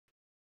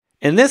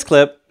In this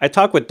clip, I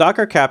talk with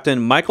Docker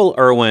Captain Michael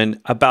Irwin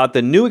about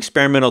the new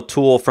experimental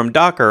tool from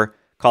Docker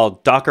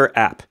called Docker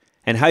App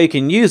and how you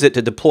can use it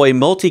to deploy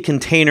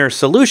multi-container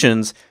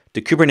solutions to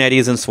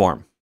Kubernetes and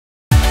Swarm.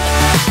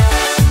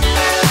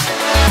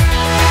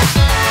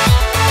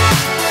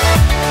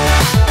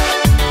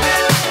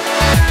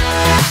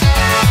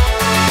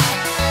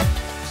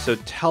 So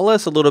tell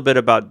us a little bit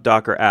about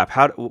Docker App.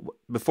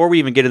 Before we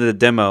even get into the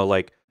demo,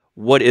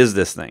 what is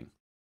this thing?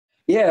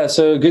 Yeah,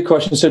 so good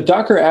question. So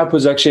Docker App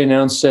was actually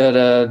announced at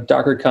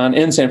DockerCon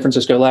in San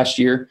Francisco last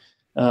year.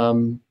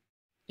 And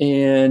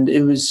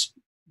it was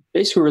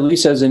basically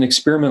released as an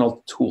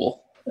experimental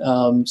tool.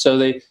 So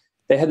they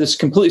had this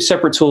completely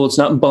separate tool. It's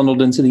not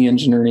bundled into the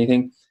engine or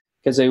anything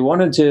because they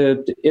wanted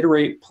to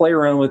iterate, play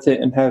around with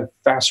it, and have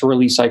faster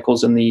release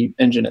cycles in the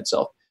engine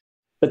itself.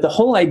 But the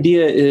whole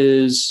idea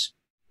is,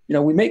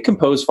 we make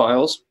compose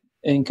files,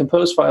 and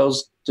compose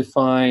files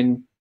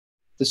define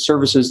the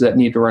services that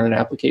need to run an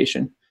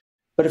application.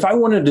 But if I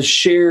wanted to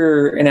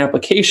share an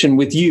application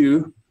with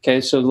you, okay,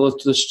 so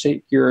let's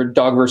take your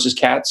dog versus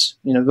cats,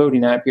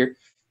 voting app here.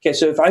 Okay,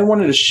 so if I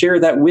wanted to share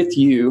that with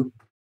you,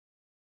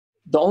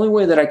 the only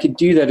way that I could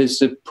do that is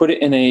to put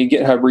it in a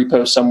GitHub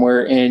repo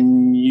somewhere,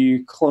 and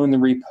you clone the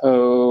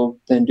repo,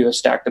 then do a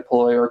stack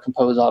deploy or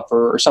compose up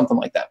or something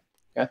like that.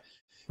 Okay,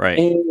 right.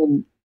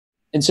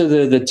 And so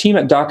the team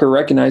at Docker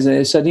recognized it.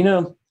 They said,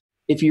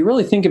 if you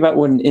really think about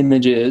what an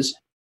image is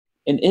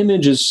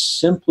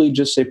simply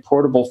just a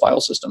portable file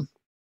system.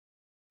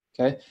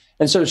 Okay.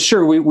 And so,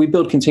 sure, we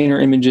build container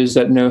images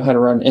that know how to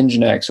run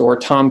Nginx or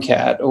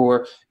Tomcat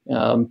or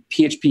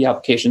PHP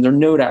applications or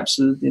Node apps.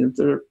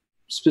 They're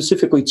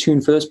specifically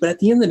tuned for this. But at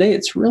the end of the day,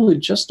 it's really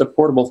just a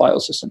portable file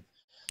system.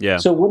 Yeah.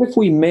 So what if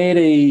we made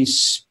a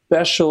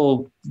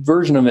special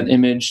version of an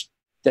image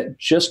that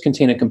just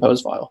contained a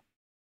compose file?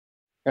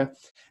 Okay.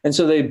 And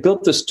so they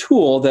built this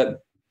tool that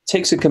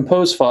takes a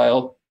compose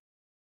file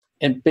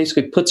and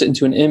basically puts it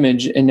into an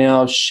image and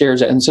now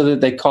shares it. And so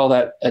that they call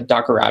that a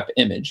Docker App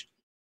image.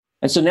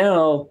 And so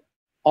now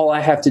all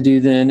I have to do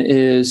then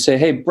is say,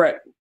 hey,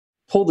 Brett,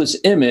 pull this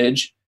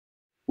image,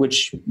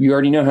 which you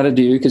already know how to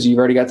do because you've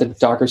already got the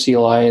Docker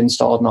CLI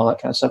installed and all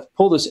that kind of stuff.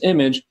 Pull this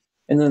image.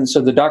 And then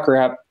so the Docker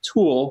App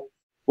tool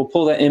will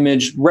pull that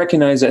image,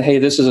 recognize that, hey,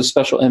 this is a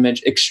special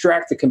image,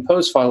 extract the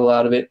compose file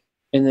out of it,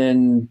 and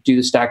then do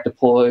the stack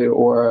deploy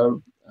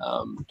or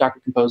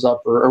Docker Compose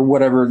up or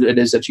whatever it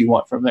is that you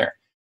want from there.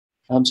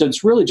 So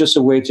it's really just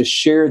a way to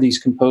share these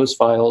compose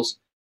files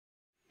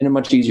in a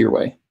much easier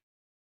way.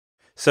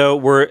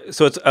 So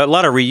it's a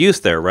lot of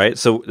reuse there, right?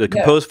 So the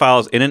compose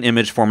files in an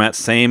image format,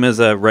 same as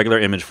a regular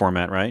image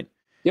format, right?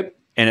 Yep.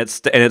 And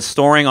it's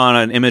storing on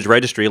an image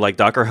registry like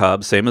Docker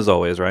Hub, same as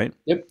always, right?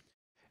 Yep.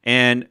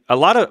 And a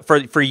lot of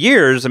for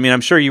years,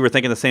 I'm sure you were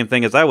thinking the same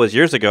thing as I was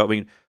years ago.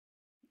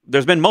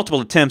 There's been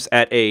multiple attempts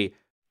at a,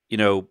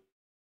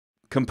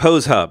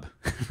 compose hub,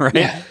 right?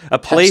 Yeah, a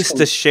place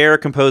absolutely. to share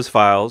compose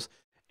files.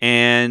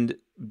 And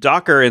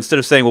Docker, instead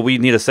of saying, well, we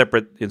need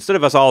instead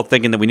of us all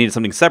thinking that we needed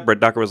something separate,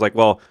 Docker was like,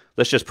 well,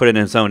 let's just put it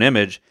in its own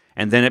image.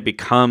 And then it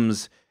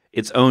becomes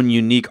its own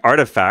unique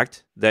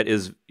artifact that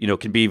is,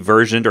 can be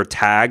versioned or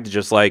tagged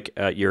just like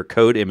your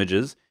code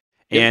images.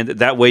 Yep. And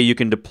that way you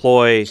can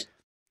deploy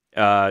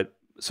sort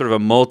of a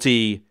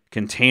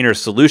multi-container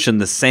solution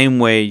the same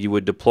way you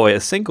would deploy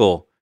a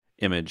single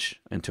image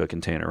into a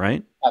container,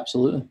 right?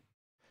 Absolutely.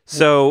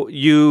 So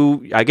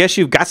I guess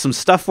you've got some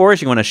stuff for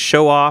us. You want to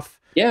show off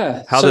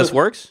how this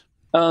works?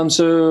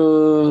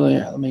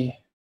 Let me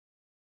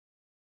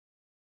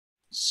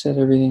set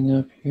everything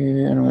up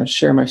here. And I'm going to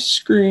share my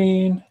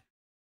screen.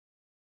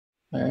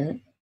 All right.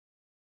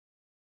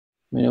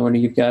 Let me know when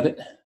you've got it.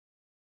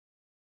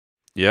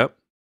 Yep.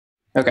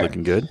 Okay.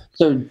 Looking good.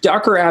 So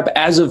Docker App,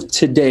 as of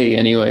today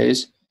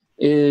anyways,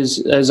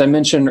 is, as I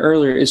mentioned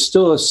earlier, is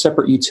still a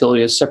separate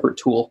utility, a separate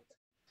tool.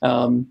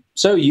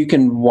 So you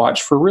can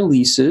watch for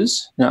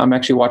releases. Now, I'm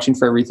actually watching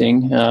for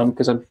everything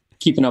because I'm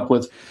keeping up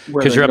with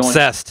where because you're going.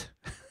 Obsessed.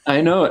 I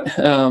know it.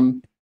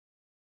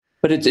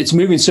 But it's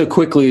moving so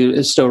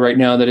quickly still right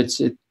now that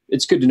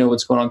it's good to know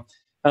what's going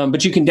on.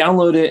 But you can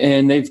download it,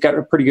 and they've got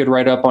a pretty good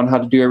write-up on how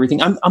to do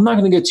everything. I'm not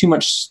going to go too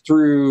much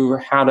through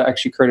how to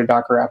actually create a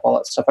Docker app, all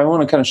that stuff. I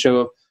want to kind of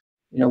show,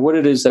 what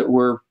it is that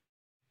we're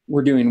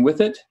doing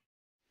with it.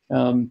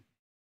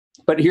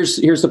 But here's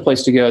the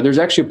place to go. There's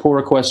actually a pull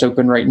request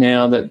open right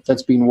now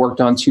that's being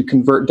worked on to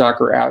convert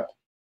Docker App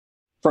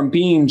from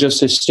being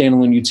just a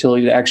standalone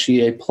utility to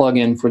actually a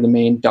plugin for the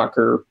main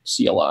Docker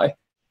CLI.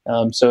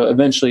 So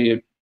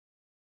eventually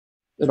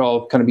it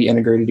all kind of be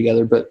integrated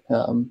together, but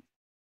who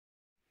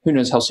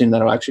knows how soon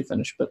that'll actually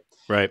finish. But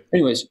right.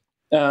 Anyways,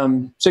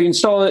 so you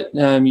install it,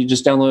 you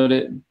just download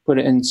it, put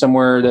it in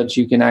somewhere that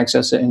you can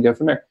access it and go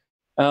from there.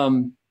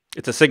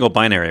 It's a single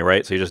binary,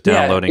 right? So you're just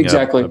downloading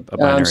exactly. a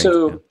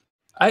binary.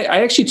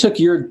 I actually took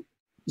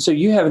so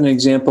you have an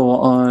example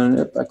on,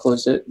 if I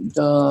closed it,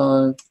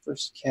 dog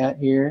versus cat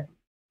here.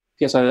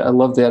 Yes, I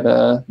love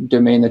that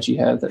domain that you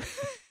have. That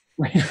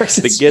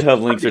the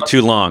GitHub links are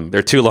too long.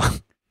 They're too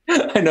long.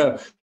 I know.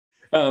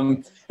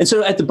 And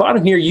so at the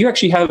bottom here, you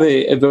actually have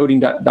a voting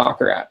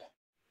Docker app.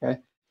 Okay.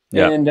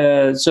 Yeah.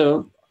 And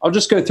so I'll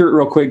just go through it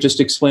real quick, just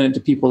to explain it to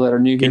people that are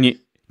new here.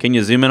 Can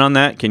you zoom in on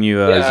that? Can you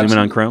zoom absolutely. in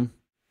on Chrome?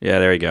 Yeah,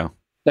 there you go. Is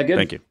that good?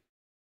 Thank you.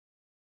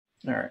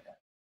 All right.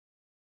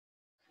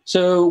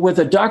 So with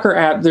a Docker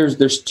app,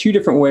 there's two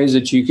different ways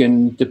that you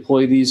can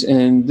deploy these.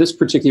 And this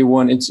particular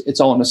one, it's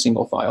all in a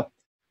single file.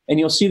 And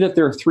you'll see that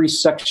there are 3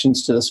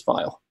 sections to this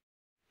file.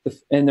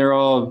 And they're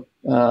all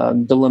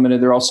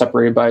delimited. They're all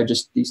separated by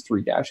just these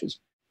 3 dashes.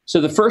 So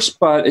the first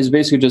spot is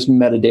basically just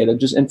metadata,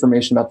 just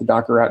information about the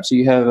Docker app. So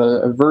you have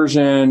a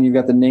version, you've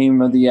got the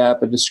name of the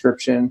app, a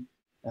description,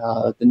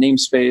 the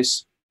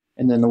namespace,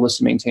 and then the list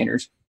of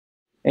maintainers.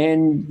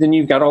 And then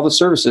you've got all the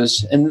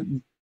services.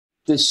 And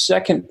the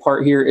second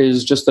part here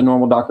is just the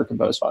normal Docker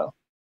Compose file.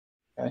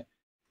 Okay.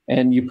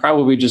 And you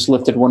probably just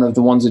lifted one of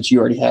the ones that you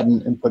already had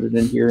and put it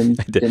in here and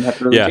didn't have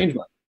to really change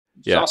much.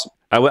 It's awesome.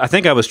 I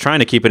think I was trying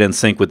to keep it in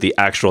sync with the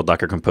actual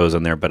Docker Compose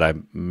in there, but I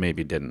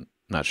maybe didn't.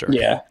 Not sure.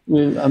 Yeah.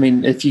 I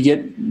mean, if you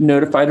get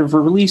notified of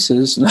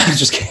releases, no, I'm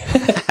just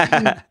kidding.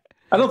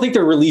 I don't think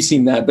they're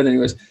releasing that, but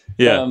anyways.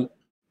 Yeah.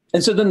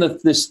 And so then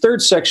this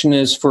third section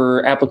is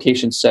for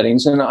application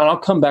settings, and I'll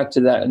come back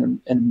to that in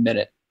a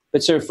minute.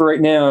 But so for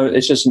right now,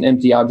 it's just an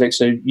empty object,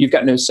 so you've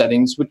got no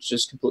settings, which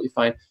is completely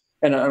fine.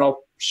 And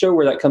I'll show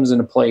where that comes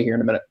into play here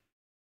in a minute.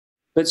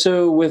 But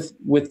so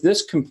with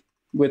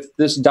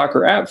this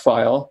Docker app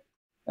file,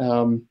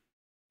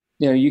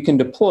 you can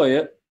deploy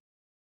it.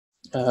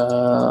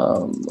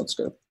 Let's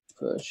go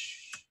push.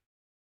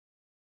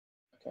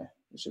 Okay,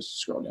 let's just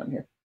scroll down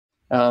here.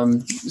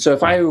 So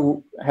if I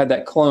had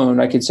that clone,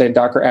 I could say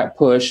Docker app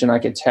push, and I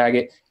could tag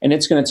it, and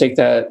it's going to take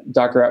that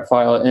Docker app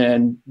file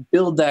and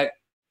build that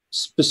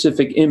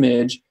specific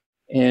image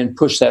and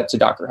push that to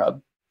Docker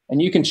Hub.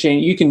 And you can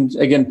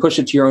again push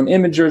it to your own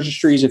image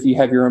registries if you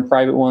have your own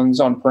private ones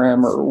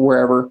on-prem or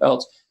wherever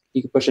else.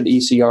 You can push it to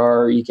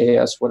ECR,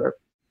 EKS, whatever,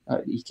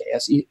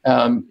 the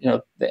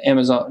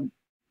Amazon.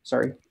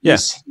 Sorry.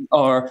 Yes.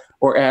 Yeah.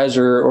 Or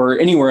Azure or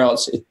anywhere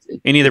else.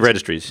 Any of the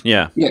registries.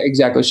 Yeah. Yeah,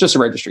 exactly. It's just a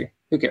registry.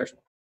 Who cares?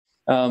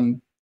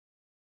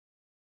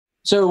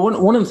 So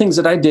one of the things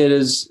that I did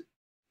is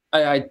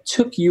I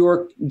took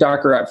your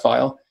Docker app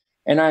file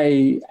and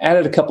I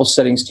added a couple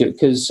settings to it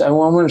because I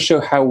want to show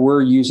how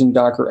we're using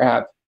Docker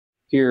app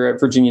here at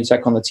Virginia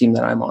Tech on the team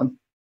that I'm on.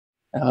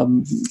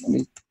 Let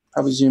me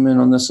probably zoom in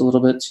on this a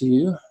little bit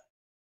too.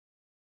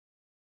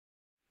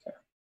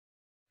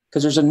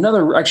 Because there's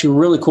another actually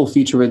really cool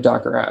feature with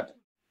Docker app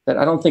that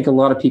I don't think a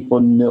lot of people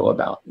know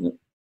about.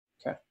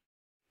 Okay,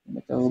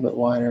 make that a little bit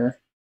wider.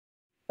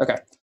 Okay.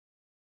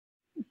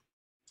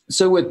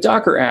 So with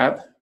Docker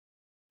app,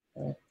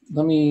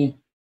 let me.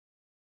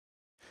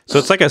 So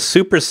it's like a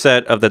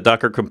superset of the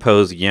Docker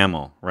Compose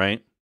YAML,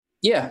 right?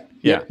 Yeah.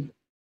 Yeah.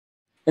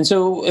 And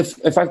so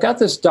if I've got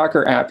this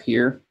Docker app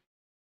here,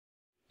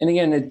 and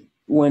again,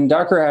 when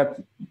Docker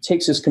app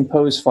takes this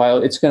Compose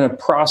file, it's going to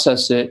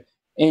process it.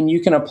 And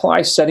you can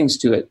apply settings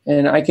to it.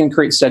 And I can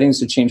create settings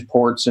to change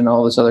ports and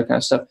all this other kind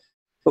of stuff.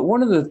 But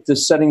one of the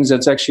settings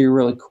that's actually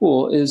really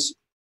cool is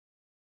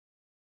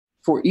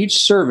for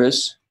each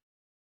service,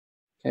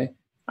 okay,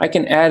 I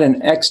can add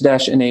an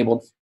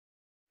X-enabled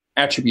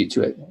attribute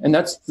to it. And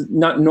that's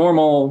not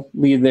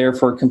normally there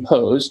for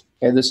Compose.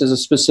 Okay, this is a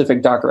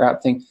specific Docker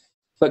app thing.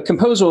 But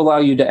Compose will allow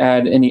you to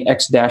add any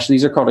X-.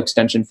 These are called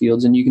extension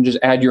fields. And you can just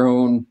add your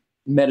own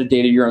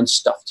metadata, your own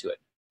stuff to it.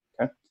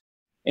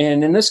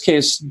 And in this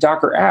case,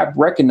 Docker app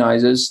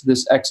recognizes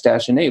this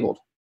X-enabled.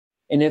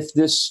 And if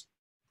this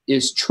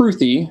is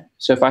truthy,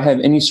 so if I have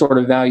any sort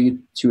of value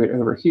to it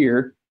over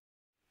here,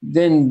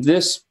 then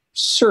this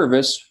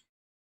service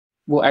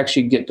will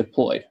actually get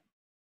deployed.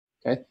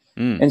 Okay.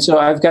 And so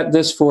I've got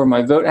this for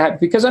my vote app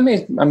because I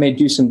may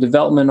do some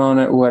development on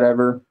it or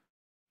whatever.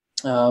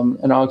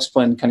 And I'll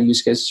explain kind of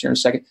use cases here in a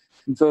second.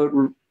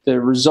 Vote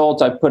the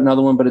result, I put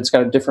another one, but it's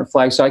got a different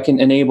flag. So I can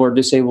enable or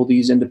disable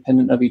these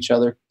independent of each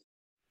other.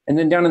 And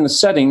then down in the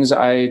settings,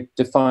 I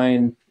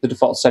define the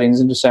default settings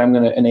and just say I'm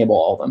going to enable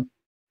all of them.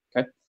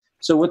 Okay.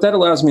 So what that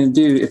allows me to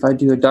do, if I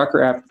do a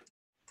Docker app,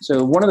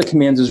 so one of the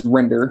commands is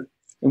render,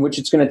 in which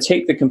it's going to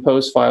take the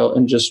Compose file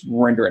and just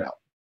render it out.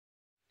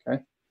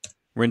 Okay.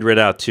 Render it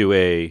out to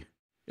a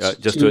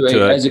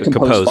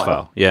Compose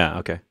file. Yeah.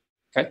 Okay.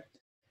 Okay.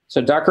 So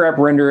Docker app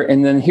render,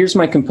 and then here's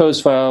my Compose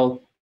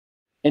file,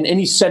 and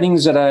any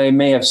settings that I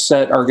may have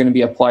set are going to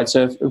be applied.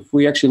 So if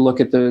we actually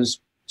look at those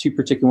 2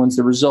 particular ones,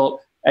 the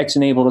result X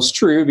enabled is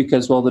true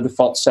because, well, the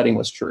default setting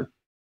was true.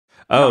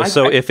 Oh,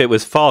 if it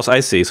was false, I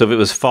see. So if it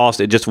was false,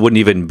 it just wouldn't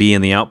even be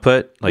in the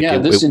output?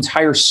 This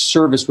entire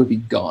service would be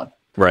gone.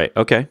 Right,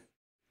 okay.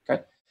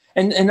 Okay.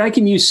 And I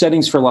can use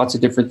settings for lots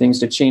of different things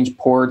to change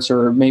ports,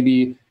 or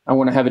maybe I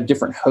want to have a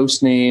different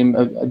host name,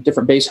 a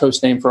different base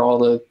host name for all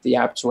the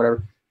apps or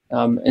whatever.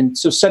 And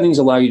so settings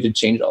allow you to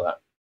change all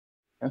that.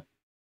 Okay.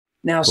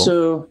 Now, cool.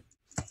 So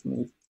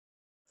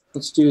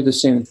let's do the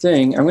same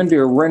thing. I'm going to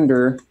do a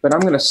render, but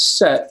I'm going to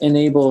set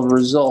enable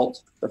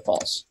result to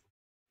false.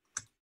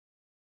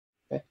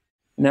 Okay.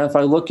 Now, if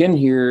I look in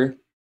here,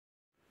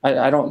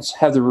 I don't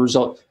have the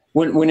result.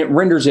 When it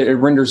renders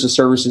the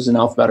services in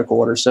alphabetical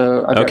order.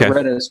 So I've got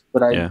Redis,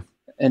 but I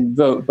and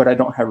vote, but I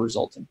don't have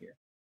results in here.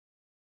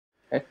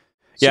 Okay.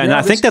 So yeah, and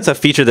I think that's a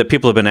feature that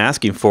people have been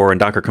asking for in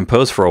Docker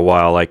Compose for a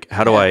while. Like,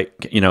 how do I,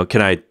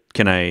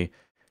 can I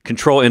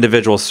control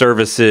individual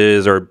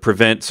services or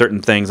prevent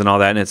certain things and all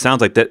that? And it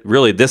sounds like that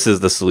really this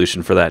is the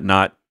solution for that,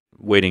 not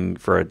waiting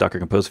for a Docker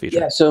Compose feature.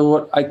 Yeah. So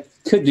what I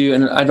could do,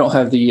 and I don't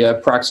have the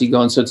proxy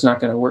going, so it's not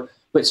going to work.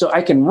 But so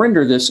I can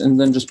render this and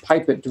then just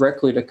pipe it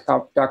directly to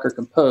Docker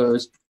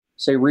Compose.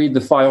 Say read the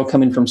file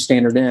coming from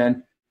standard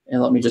in,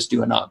 and let me just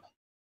do an up.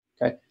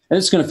 Okay. And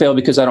it's going to fail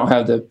because I don't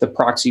have the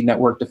proxy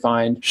network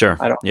defined. Sure.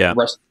 I don't have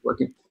the rest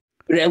working.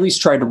 But at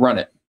least try to run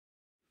it.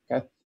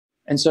 Okay.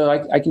 And so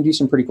I can do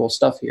some pretty cool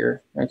stuff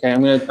here. Okay.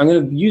 I'm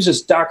gonna use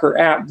this Docker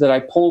app that I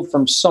pulled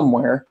from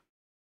somewhere.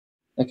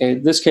 Okay.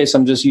 In this case,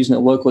 I'm just using it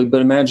locally,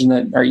 but imagine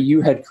that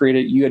you had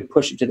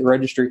pushed it to the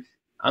registry.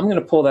 I'm going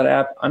to pull that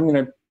app. I'm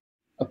going to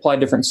apply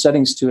different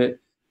settings to it,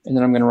 and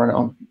then I'm going to run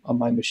it on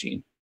my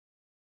machine.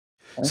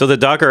 Okay. So the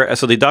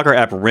Docker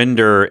app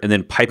render and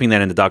then piping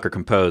that into Docker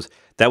Compose,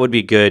 that would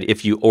be good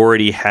if you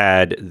already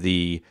had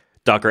the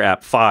Docker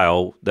app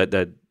file,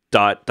 that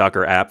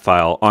 .docker app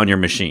file on your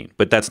machine,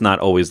 but that's not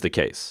always the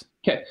case.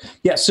 Okay.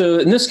 Yeah. So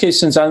in this case,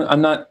 since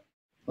I'm not,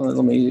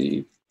 let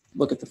me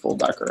look at the full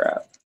Docker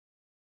app.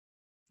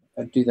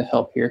 I do the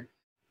help here.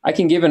 I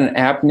can give it an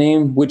app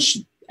name, which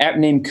app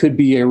name could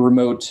be a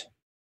remote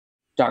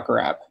Docker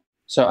app.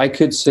 So I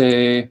could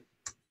say,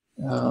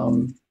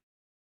 I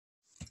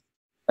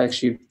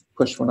actually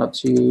pushed one up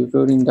to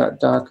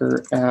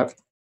voting.docker app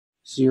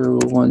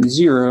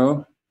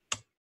 010.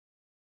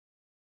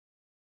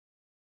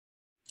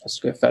 Let's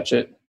go fetch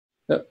it.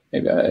 Oh,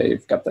 maybe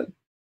I've got that.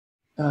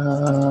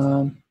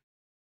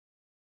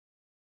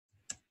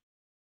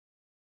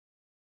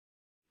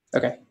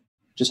 Okay,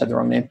 just had the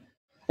wrong name.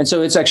 And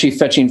so it's actually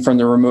fetching from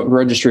the remote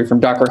registry from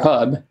Docker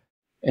Hub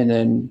and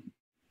then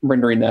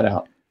rendering that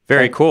out.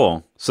 Very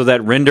cool. So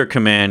that render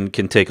command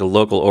can take a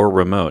local or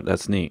remote.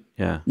 That's neat.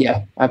 Yeah.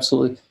 Yeah,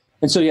 absolutely.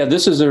 And so, yeah,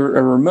 this is a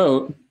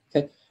remote.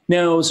 Okay.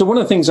 Now, so one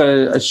of the things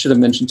I should have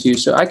mentioned to you,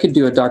 so I could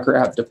do a Docker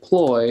app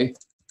deploy,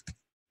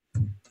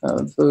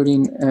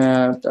 voting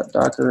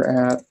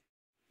app.docker app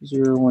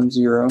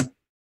 010.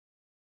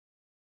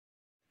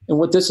 And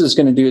what this is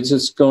going to do is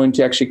it's going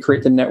to actually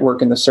create the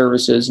network and the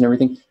services and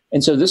everything.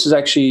 And so this is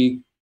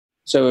actually,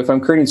 so if I'm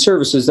creating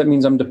services, that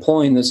means I'm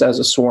deploying this as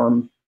a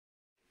swarm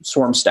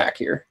stack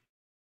here.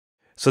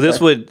 So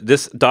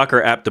this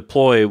Docker app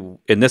deploy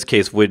in this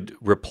case would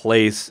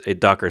replace a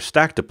Docker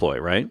stack deploy,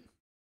 right?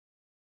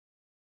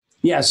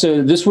 Yeah,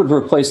 so this would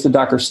replace the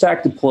Docker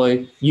stack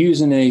deploy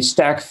using a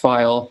stack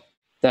file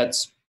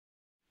that's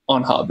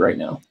on Hub right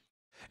now.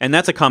 And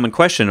that's a common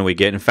question we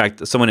get. In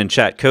fact, someone in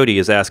chat, Cody,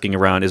 is asking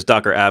around, is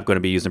Docker app going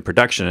to be used in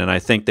production? And I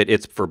think that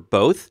it's for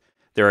both.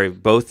 There are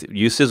both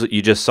uses.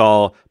 You just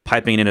saw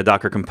piping into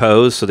Docker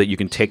Compose so that you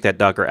can take that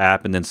Docker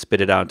app and then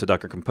spit it out into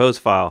Docker Compose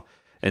file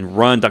and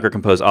run Docker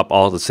Compose up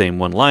all the same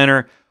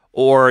one-liner,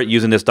 or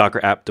using this Docker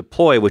app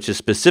deploy, which is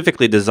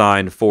specifically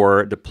designed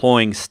for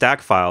deploying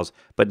stack files,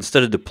 but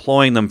instead of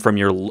deploying them from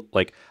your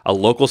like a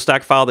local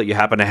stack file that you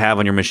happen to have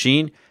on your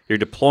machine, you're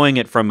deploying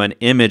it from an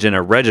image in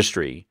a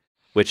registry,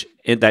 which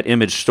that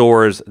image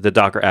stores the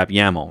Docker app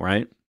YAML,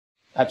 right?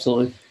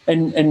 Absolutely.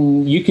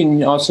 And you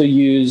can also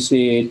use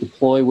a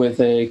deploy with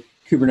a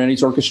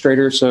Kubernetes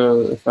orchestrator.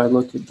 So if I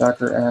look at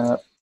Docker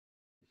app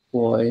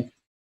deploy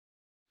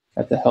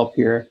at the help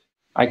here,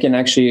 I can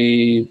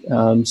actually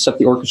set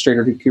the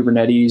orchestrator to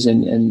Kubernetes,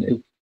 and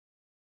it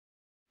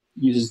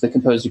uses the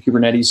Compose to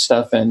Kubernetes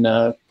stuff and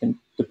can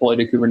deploy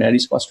to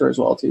Kubernetes cluster as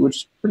well too, which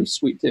is pretty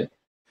sweet too.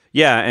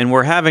 Yeah, and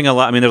we're having a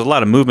lot. I mean, there's a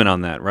lot of movement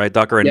on that, right?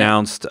 Docker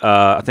announced,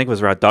 I think it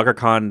was around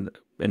DockerCon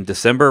in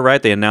December,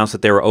 right? They announced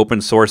that they were open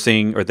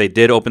sourcing, or they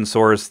did open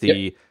source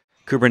the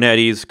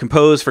Kubernetes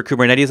Compose for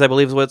Kubernetes, I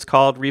believe is what it's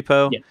called,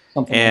 repo. Yeah,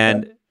 something and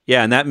like that.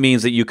 Yeah, and that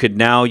means that you could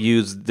now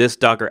use this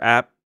Docker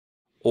app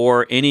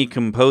or any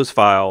Compose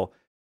file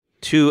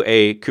to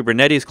a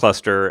Kubernetes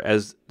cluster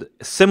as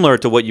similar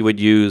to what you would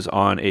use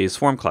on a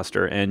Swarm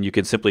cluster, and you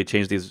can simply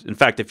change these. In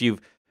fact, if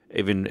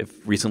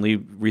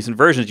recent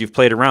versions you've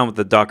played around with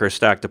the Docker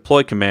stack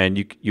deploy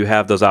command, you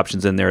have those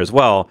options in there as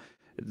well,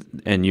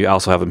 and you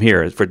also have them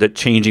here for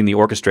changing the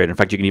orchestrator. In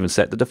fact, you can even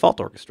set the default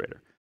orchestrator.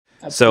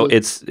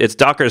 Absolutely. So it's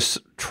Docker's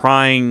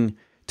trying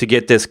to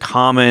get this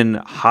common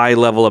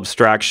high-level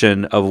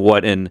abstraction of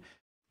what an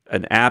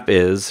app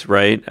is,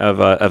 right? Of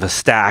a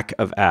stack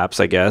of apps,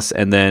 I guess,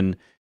 and then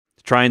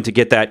trying to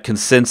get that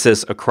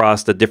consensus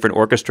across the different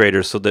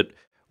orchestrators so that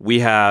we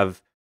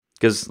have,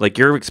 because like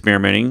you're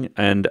experimenting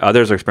and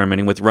others are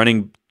experimenting with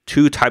running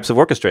two types of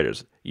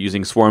orchestrators,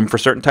 using Swarm for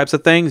certain types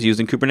of things,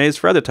 using Kubernetes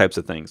for other types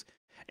of things,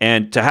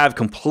 and to have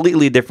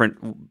completely different,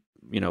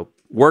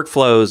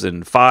 workflows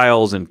and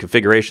files and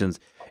configurations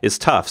is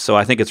tough. So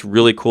I think it's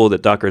really cool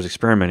that Docker is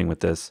experimenting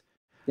with this.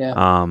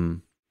 Yeah.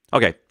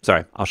 Okay,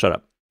 sorry, I'll shut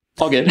up.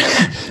 All good.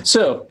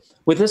 So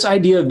with this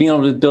idea of being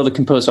able to build a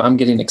Compose, so I'm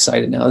getting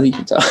excited now that you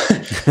can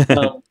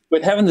tell.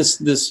 With having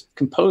this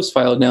Compose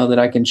file now that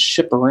I can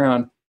ship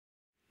around,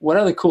 what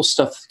other cool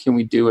stuff can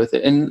we do with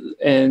it?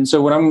 And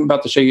so what I'm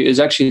about to show you is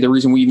actually the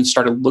reason we even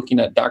started looking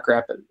at Docker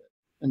app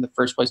in the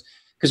first place.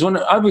 Because when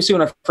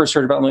I first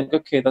heard about it, I'm like,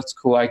 okay, that's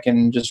cool. I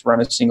can just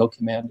run a single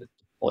command to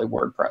deploy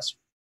WordPress.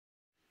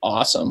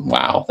 Awesome.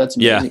 Wow. That's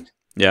amazing.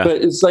 Yeah.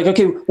 But it's like,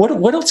 okay,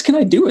 what else can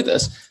I do with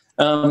this?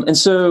 And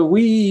so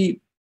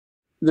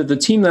the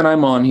team that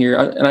I'm on here,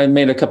 and I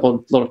made a couple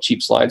of little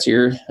cheap slides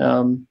here.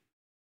 Let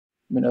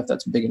me know if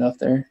that's big enough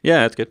there.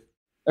 Yeah, that's good.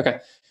 Okay.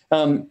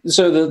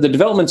 So the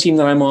development team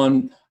that I'm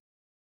on,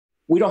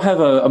 we don't have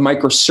a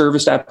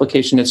microservice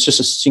application. It's just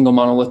a single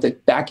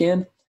monolithic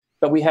backend,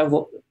 but we have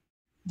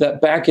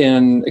that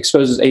backend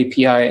exposes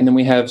API, and then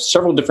we have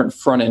several different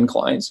front end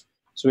clients.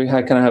 So we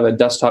kind of have a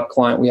desktop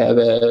client. We have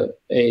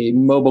a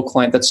mobile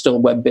client that's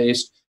still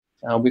web-based.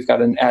 We've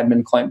got an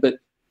admin client, but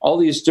all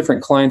these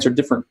different clients are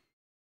different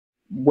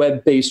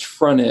web-based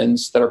front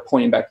ends that are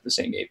pointing back to the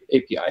same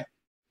API.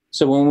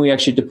 So when we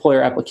actually deploy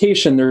our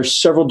application, there's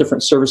several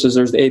different services.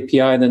 There's the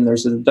API, then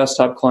there's a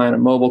desktop client, a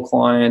mobile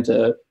client,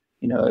 a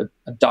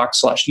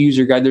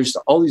doc/user guide. There's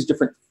all these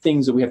different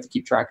things that we have to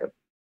keep track of.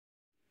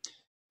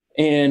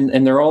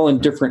 And they're all in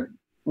different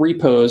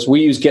repos.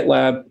 We use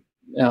GitLab.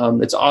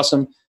 It's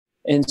awesome.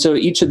 And so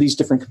each of these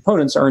different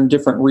components are in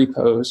different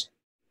repos.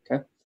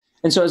 Okay.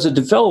 And so as a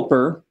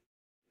developer,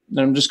 and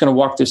I'm just going to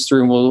walk this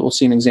through and we'll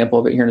see an example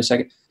of it here in a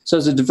second. So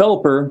as a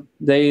developer,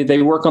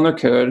 they work on their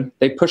code.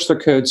 They push their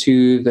code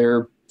to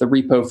the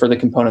repo for the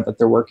component that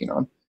they're working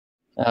on.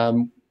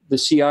 The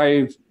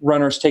CI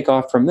runners take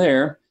off from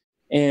there,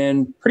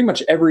 and pretty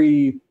much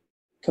every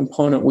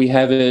component we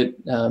have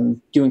it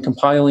doing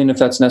compiling if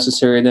that's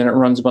necessary. Then it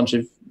runs a bunch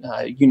of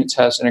unit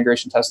tests,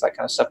 integration tests, that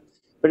kind of stuff.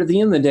 But at the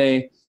end of the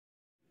day,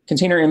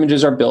 container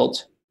images are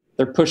built.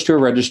 They're pushed to a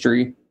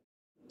registry.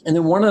 And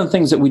then one of the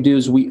things that we do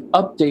is we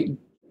update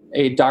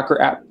a Docker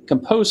app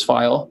compose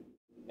file,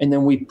 and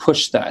then we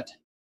push that.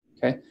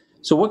 Okay.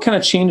 So what kind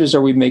of changes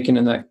are we making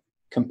in that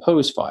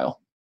compose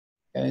file?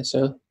 Okay.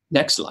 So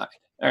next slide.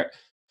 All right.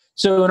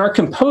 So in our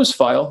compose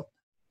file,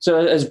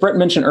 so as Brett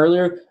mentioned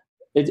earlier,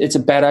 it's a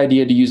bad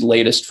idea to use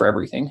latest for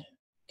everything.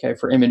 Okay.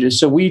 For images.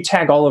 So we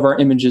tag all of our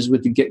images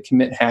with the git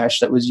commit hash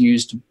that was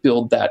used to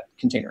build that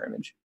container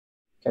image.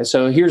 Okay.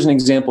 So here's an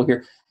example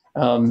here.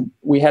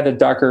 We had a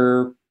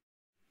Docker,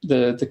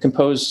 the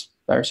compose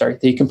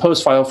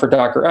file for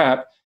Docker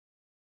app.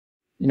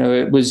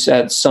 It was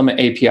at Summit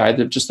API,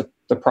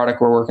 the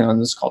product we're working on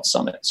is called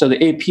Summit. So the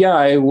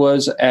API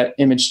was at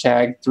image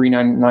tag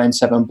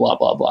 3997, blah,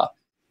 blah, blah.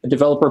 The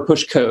developer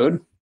pushed code.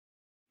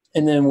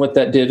 And then what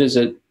that did is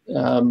it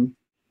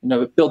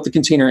built the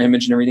container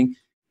image and everything.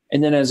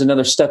 And then as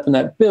another step in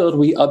that build,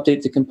 we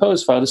update the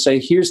compose file to say,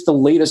 here's the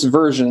latest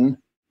version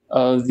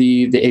of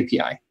the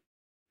API.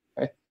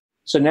 Okay.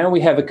 So now we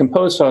have a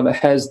compose file that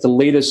has the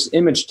latest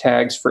image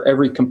tags for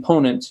every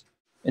component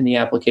in the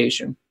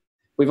application.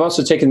 We've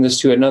also taken this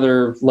to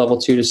another level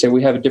too, to say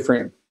we have a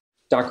different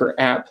Docker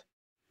app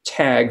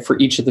tag for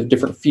each of the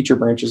different feature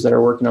branches that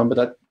are working on, but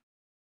that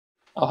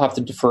I'll have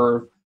to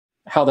defer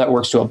how that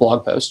works to a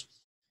blog post.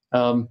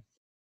 But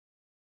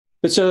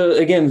so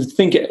again,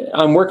 think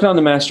I'm working on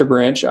the master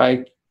branch.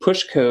 I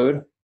push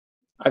code.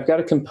 I've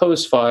got a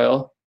compose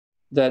file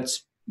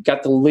that's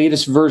got the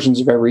latest versions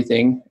of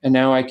everything. And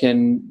now I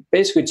can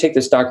basically take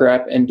this Docker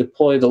app and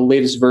deploy the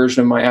latest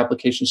version of my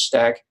application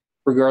stack,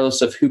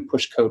 regardless of who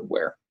pushed code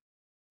where.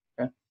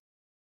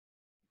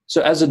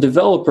 So as a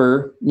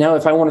developer, now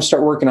if I want to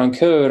start working on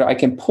code, I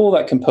can pull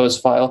that compose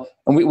file,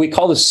 and we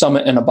call this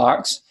Summit in a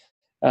box.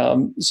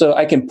 So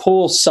I can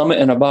pull Summit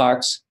in a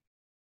box,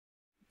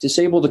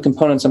 disable the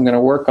components I'm going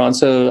to work on.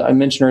 So I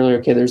mentioned earlier,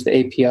 okay, there's the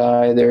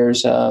API,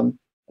 there's a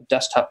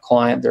desktop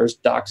client, there's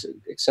docs,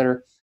 etc.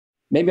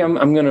 Maybe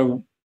I'm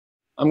going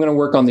to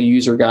work on the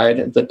user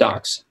guide, the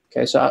docs.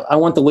 Okay, so I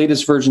want the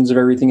latest versions of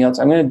everything else.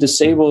 I'm going to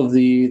disable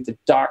the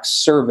docs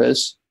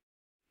service.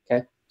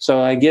 Okay,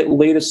 so I get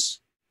latest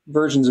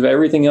versions of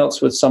everything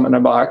else with Summit in a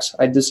box.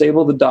 I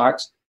disable the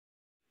docs.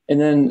 And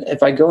then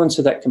if I go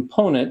into that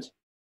component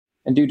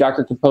and do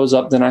Docker compose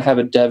up, then I have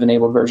a dev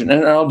enabled version.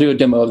 And I'll do a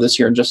demo of this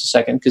here in just a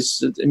second,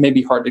 because it may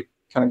be hard to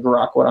kind of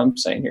grok what I'm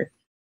saying here.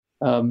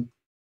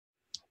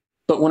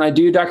 But when I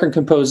do Docker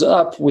compose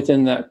up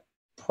within that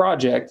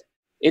project,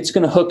 it's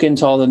going to hook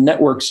into all the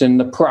networks and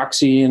the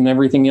proxy and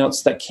everything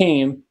else that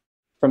came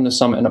from the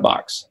Summit in a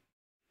box,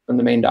 from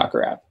the main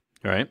Docker app.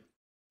 All right.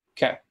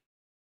 Okay.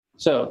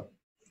 So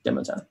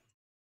demo time.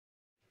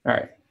 All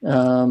right.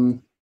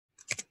 Let's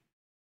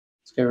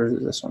get rid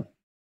of this one.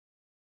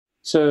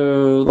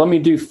 So let me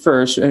do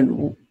first,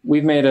 and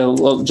we've made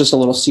just a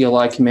little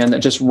CLI command that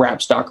just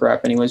wraps Docker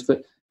app anyways.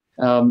 But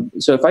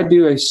so if I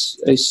do a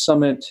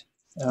Summit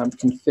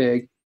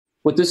config,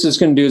 what this is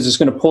going to do is it's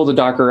going to pull the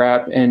Docker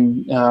app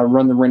and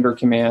run the render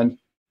command,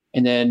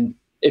 and then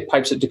it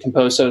pipes it to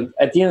compose. So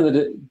at the end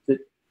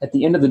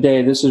of the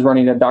day, this is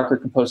running a Docker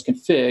compose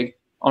config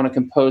on a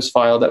compose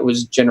file that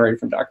was generated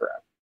from Docker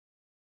app.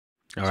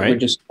 All so right. We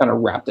just kind of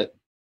wrapped it.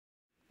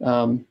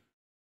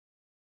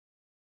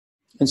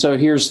 And so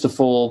here's the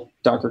full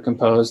Docker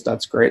compose.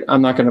 That's great.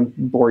 I'm not going to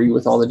bore you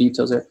with all the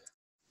details there.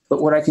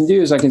 But what I can do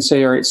is I can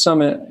say, all right,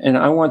 Summit, and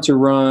I want to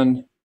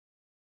run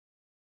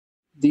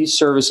these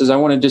services. I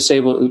want to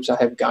disable, oops, I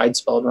have guide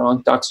spelled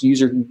wrong. Docs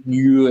user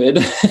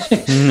good.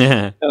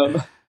 So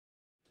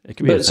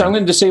I'm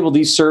going to disable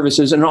these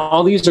services, and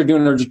all these are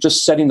doing are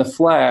just setting the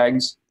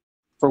flags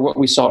for what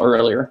we saw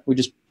earlier. We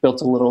just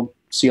built a little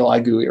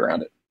CLI GUI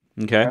around it.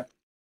 Okay.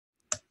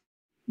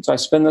 So I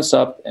spin this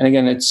up, and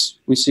again,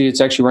 we see it's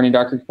actually running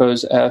Docker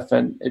Compose F,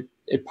 and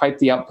it piped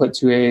the output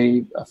to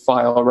a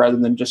file rather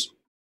than just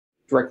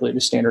directly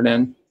to standard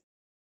in.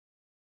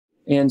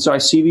 And so I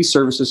see these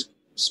services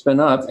spin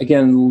up,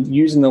 again,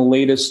 using the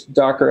latest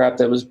Docker app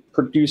that was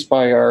produced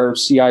by our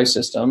CI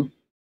system.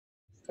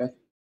 Okay.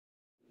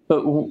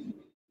 But,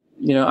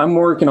 I'm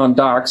working on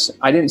docs.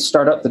 I didn't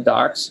start up the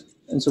docs.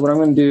 And so what I'm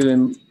going to do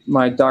in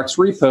my docs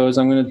repos,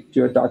 I'm going to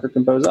do a Docker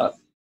Compose up.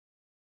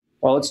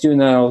 While it's doing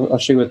that, I'll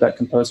show you what that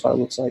compose file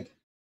looks like.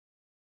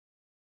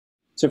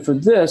 So for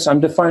this, I'm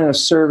defining a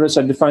service.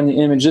 I define the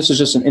image. This is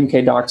just an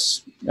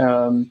mkdocs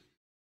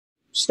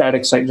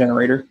static site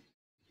generator.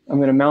 I'm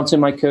going to mount in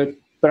my code,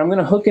 but I'm going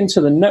to hook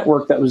into the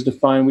network that was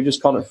defined. We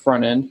just called it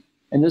front end.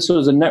 And this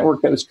was a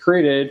network that was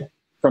created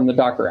from the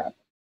Docker app.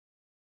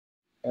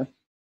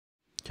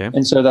 Okay.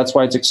 And so that's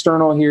why it's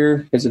external here,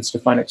 because it's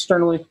defined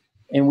externally.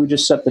 And we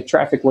just set the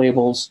traffic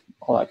labels,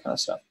 all that kind of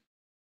stuff.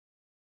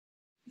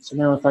 So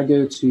now if I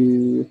go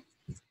to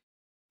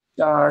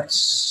Docs,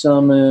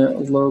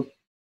 Summit,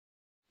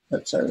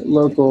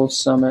 local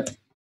Summit,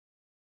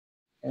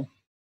 okay,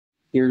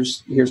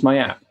 here's my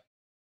app.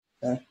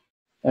 Okay.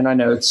 And I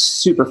know it's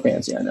super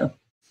fancy, I know.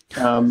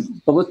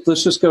 But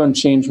let's just go and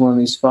change one of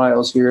these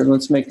files here. And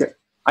let's make it,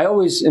 I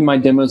always, in my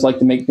demos, like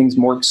to make things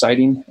more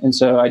exciting. And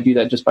so I do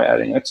that just by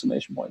adding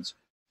exclamation points.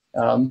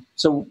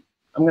 So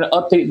I'm going to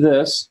update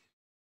this.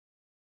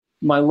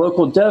 My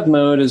local dev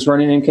mode is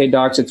running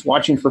mkdocs. It's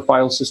watching for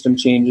file system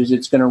changes.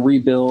 It's going to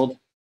rebuild.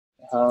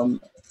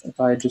 If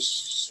I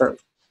just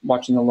start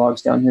watching the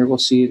logs down here, we'll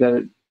see that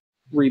it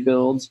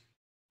rebuilds.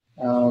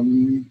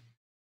 And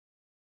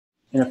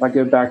if I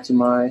go back to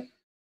my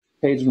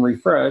page and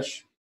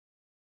refresh,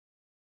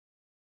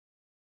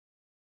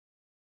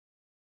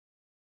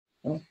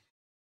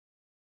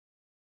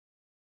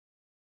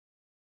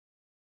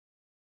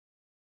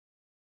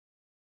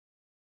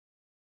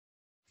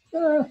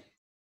 there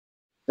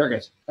it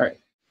goes. All right.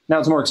 Now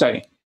it's more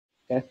exciting.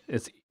 Okay.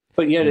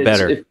 But yet it's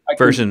better.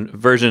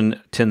 Version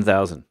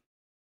 10,000.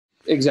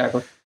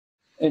 Exactly.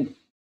 And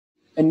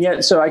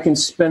yet, so I can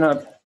spin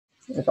up,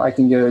 if I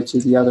can go to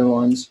the other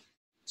ones.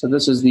 So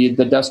this is the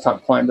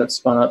desktop client that's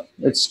spun up.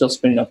 It's still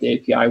spinning up the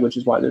API, which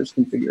is why there's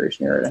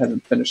configuration error. It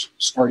hasn't finished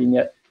starting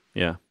yet.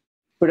 Yeah.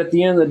 But at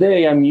the end of the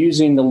day, I'm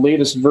using the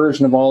latest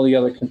version of all the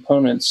other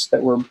components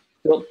that were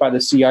built by the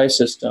CI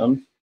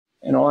system.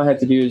 And all I have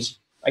to do is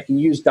I can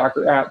use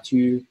Docker app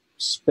to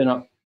spin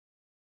up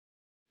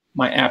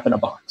my app in a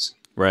box.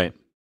 Right.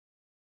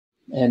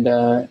 And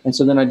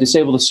so then I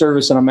disable the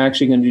service that I'm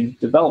actually going to do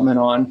development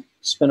on,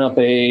 spin up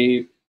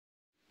a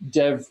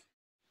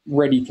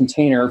dev-ready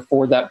container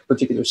for that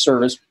particular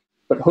service,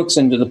 but hooks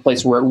into the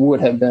place where it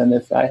would have been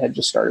if I had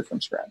just started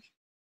from scratch.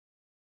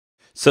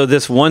 So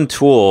this one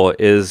tool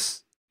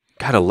it's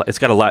got a lot.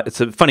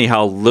 It's funny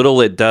how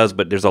little it does,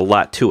 but there's a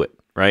lot to it,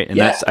 right? And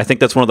I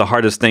think that's one of the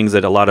hardest things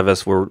that a lot of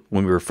us were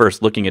when we were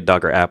first looking at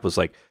Docker app was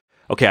like,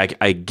 okay,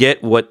 I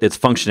get what its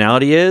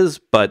functionality is,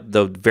 but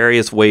the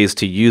various ways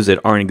to use it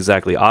aren't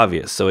exactly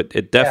obvious. So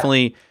it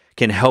definitely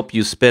can help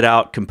you spit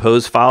out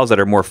compose files that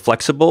are more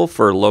flexible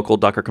for local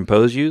Docker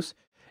Compose use.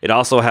 It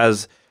also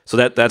has, so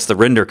that's the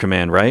render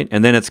command, right?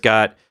 And then it's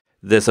got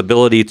this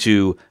ability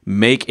to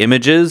make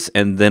images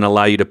and then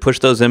allow you to push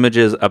those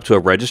images up to a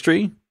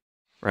registry,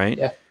 right?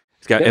 Yeah.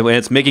 And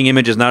it's making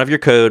images not of your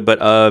code, but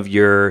of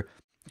your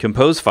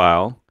compose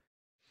file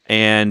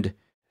and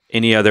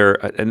any other,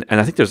 and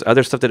I think there's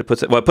other stuff that it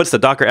puts. Well, it puts the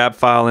Docker app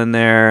file in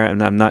there,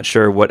 and I'm not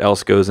sure what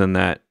else goes in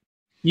that.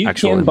 You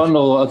can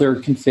bundle other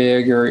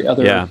config or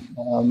other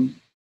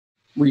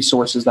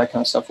resources, that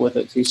kind of stuff with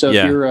it too. So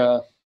if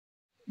you're,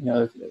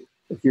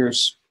 if your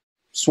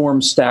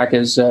Swarm stack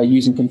is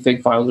using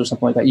config files or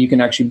something like that, you can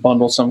actually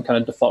bundle some kind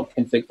of default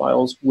config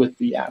files with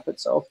the app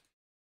itself.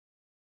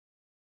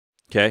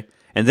 Okay,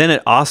 and then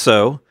it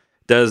also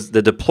does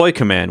the deploy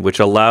command, which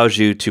allows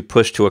you to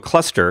push to a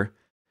cluster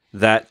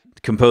that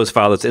compose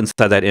file that's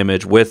inside that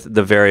image with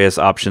the various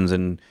options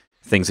and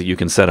things that you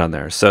can set on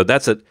there. So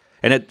that's it.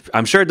 And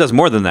I'm sure it does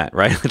more than that,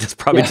 right? It's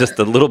probably just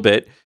a little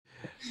bit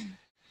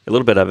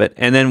of it.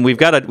 And then we've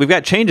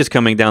got changes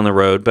coming down the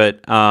road,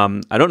 but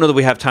I don't know that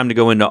we have time to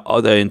go into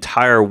the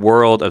entire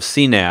world of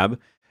CNAB.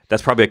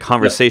 That's probably a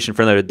conversation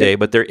for another day,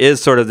 but there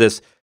is sort of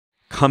this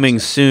coming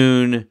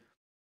soon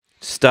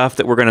stuff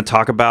that we're going to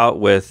talk about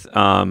with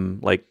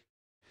like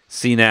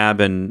CNAB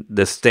and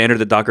the standard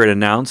that Docker had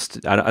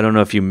announced. I don't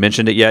know if you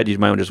mentioned it yet. You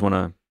might just want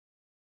to.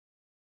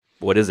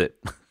 What is it?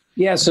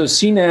 Yeah, so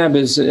CNAB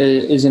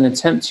is an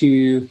attempt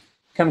to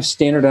kind of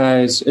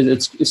standardize.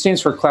 It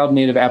stands for Cloud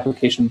Native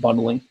Application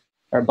Bundling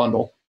or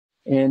Bundle,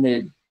 and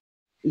it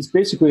is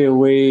basically a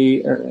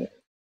way,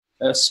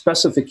 a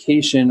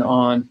specification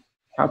on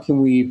how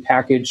can we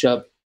package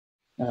up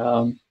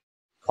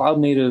cloud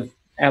native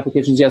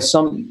applications? Yes,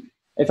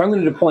 if I'm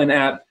going to deploy an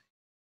app,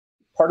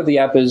 part of the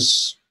app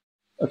is,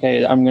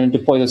 okay, I'm going to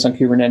deploy this on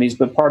Kubernetes,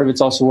 but part of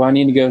it's also, well, I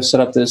need to go set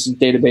up this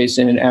database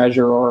in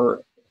Azure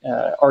or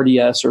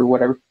RDS or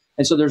whatever.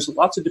 And so there's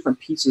lots of different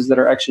pieces that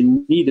are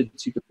actually needed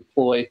to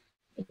deploy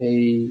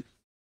an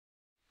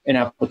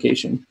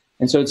application.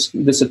 And so it's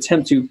this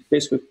attempt to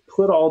basically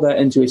put all that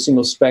into a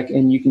single spec,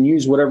 and you can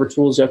use whatever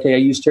tools. Okay, I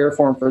use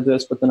Terraform for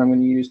this, but then I'm going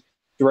to use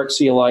direct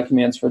CLI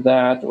commands for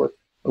that, or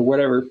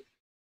whatever.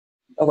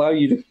 Allow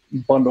you to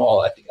bundle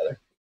all that together.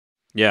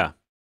 Yeah.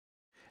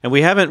 And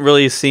we haven't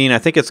really seen, I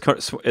think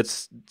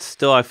it's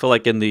still, I feel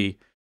like, in the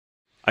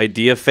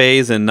idea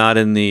phase and not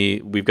in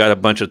the, we've got a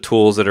bunch of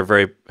tools that are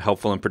very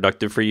helpful and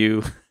productive for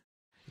you.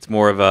 It's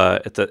more of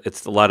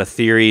it's a lot of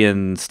theory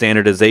and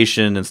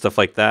standardization and stuff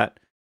like that.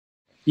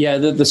 Yeah,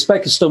 the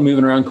spec is still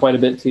moving around quite a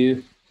bit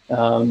too.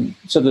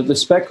 So the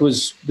spec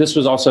this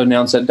was also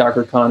announced at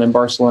DockerCon in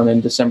Barcelona in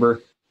December.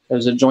 There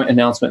was a joint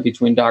announcement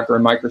between Docker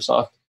and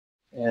Microsoft.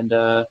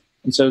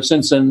 And so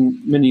since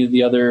then, many of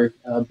the other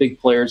big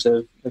players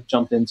have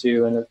jumped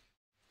into and have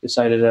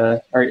decided,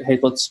 all right, hey,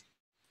 let's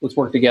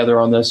work together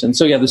on this. And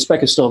so, yeah, the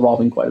spec is still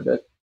evolving quite a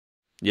bit.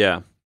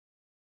 Yeah.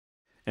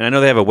 And I know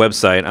they have a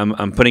website.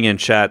 I'm putting in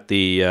chat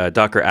the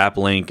Docker app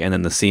link and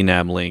then the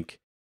CNAB link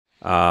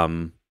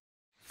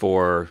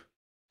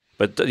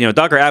but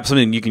Docker app is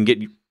something you can get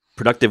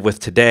productive with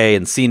today,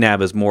 and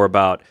CNAB is more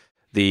about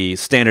the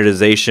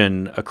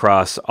standardization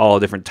across all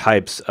different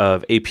types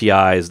of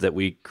APIs that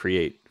we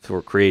create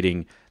for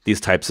creating these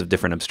types of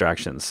different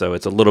abstractions. So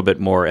it's a little bit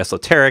more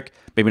esoteric,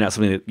 maybe not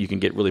something that you can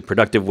get really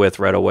productive with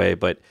right away,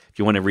 but if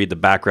you want to read the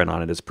background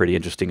on it, it's pretty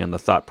interesting, and the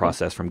thought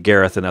process from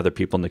Gareth and other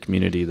people in the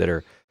community that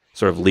are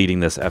sort of leading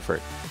this effort.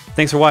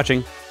 Thanks for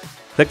watching.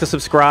 Click the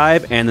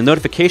subscribe, and the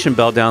notification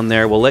bell down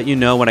there will let you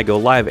know when I go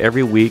live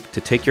every week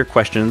to take your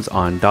questions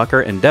on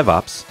Docker and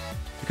DevOps.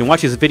 You can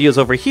watch these videos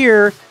over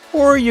here,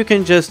 or you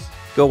can just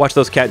go watch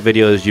those cat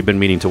videos you've been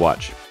meaning to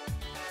watch.